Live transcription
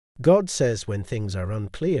God says when things are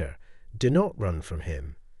unclear, do not run from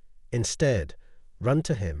Him. Instead, run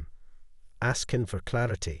to Him. Ask Him for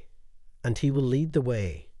clarity, and He will lead the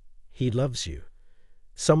way. He loves you.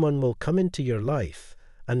 Someone will come into your life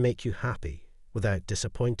and make you happy without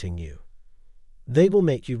disappointing you. They will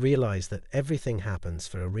make you realize that everything happens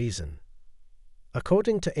for a reason.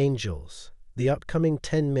 According to angels, the upcoming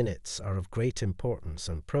 10 minutes are of great importance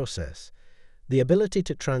and process, the ability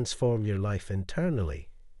to transform your life internally.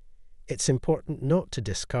 It's important not to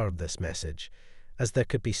discard this message, as there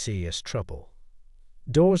could be serious trouble.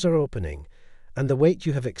 Doors are opening, and the wait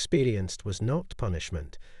you have experienced was not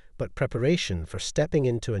punishment, but preparation for stepping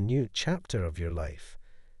into a new chapter of your life.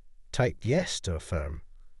 Type yes to affirm.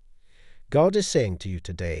 God is saying to you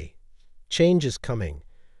today, change is coming.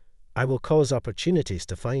 I will cause opportunities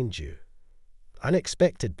to find you.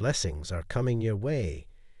 Unexpected blessings are coming your way.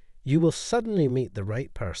 You will suddenly meet the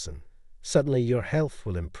right person. Suddenly your health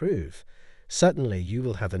will improve. Suddenly you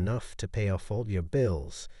will have enough to pay off all your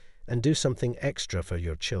bills and do something extra for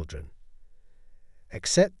your children.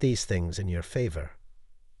 Accept these things in your favor.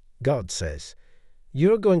 God says,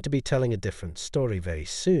 you're going to be telling a different story very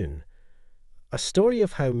soon. A story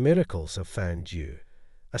of how miracles have found you.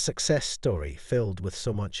 A success story filled with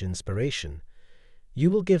so much inspiration.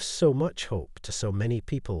 You will give so much hope to so many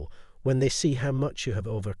people when they see how much you have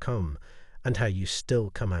overcome and how you still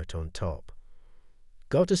come out on top.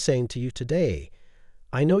 God is saying to you today,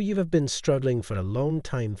 I know you have been struggling for a long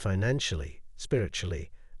time financially,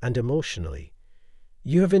 spiritually, and emotionally.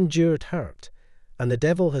 You have endured hurt, and the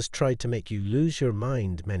devil has tried to make you lose your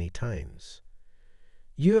mind many times.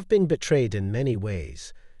 You have been betrayed in many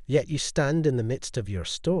ways, yet you stand in the midst of your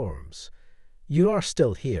storms. You are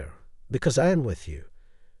still here, because I am with you.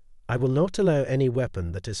 I will not allow any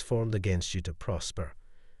weapon that is formed against you to prosper.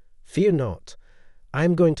 Fear not. I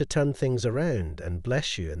am going to turn things around and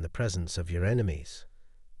bless you in the presence of your enemies.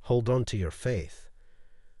 Hold on to your faith.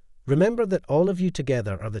 Remember that all of you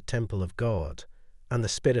together are the temple of God, and the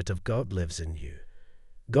Spirit of God lives in you.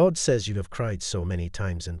 God says you have cried so many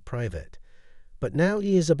times in private, but now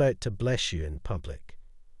He is about to bless you in public.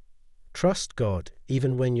 Trust God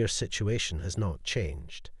even when your situation has not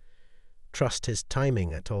changed. Trust His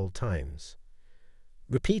timing at all times.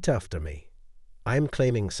 Repeat after me. I am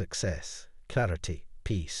claiming success, clarity,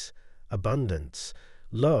 peace, abundance,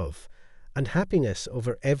 love, and happiness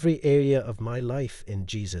over every area of my life in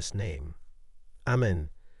Jesus' name. Amen.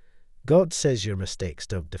 God says your mistakes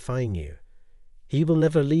don't define you. He will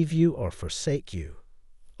never leave you or forsake you.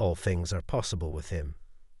 All things are possible with Him.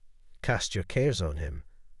 Cast your cares on Him,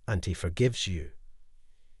 and He forgives you.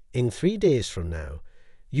 In 3 days from now,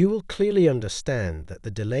 you will clearly understand that the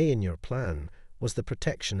delay in your plan was the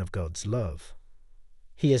protection of God's love.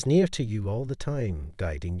 He is near to you all the time,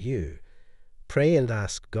 guiding you. Pray and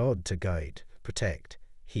ask God to guide, protect,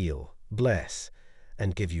 heal, bless,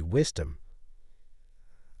 and give you wisdom.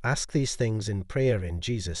 Ask these things in prayer in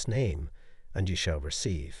Jesus' name, and you shall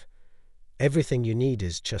receive. Everything you need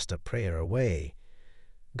is just a prayer away.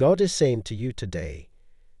 God is saying to you today,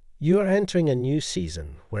 you are entering a new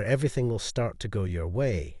season where everything will start to go your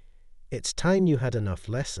way. It's time you had enough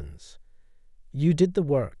lessons. You did the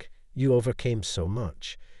work. You overcame so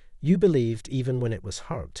much. You believed even when it was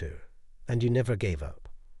hard to, and you never gave up.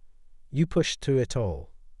 You pushed through it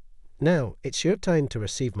all. Now it's your time to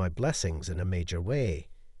receive my blessings in a major way.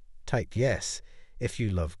 Type yes if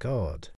you love God.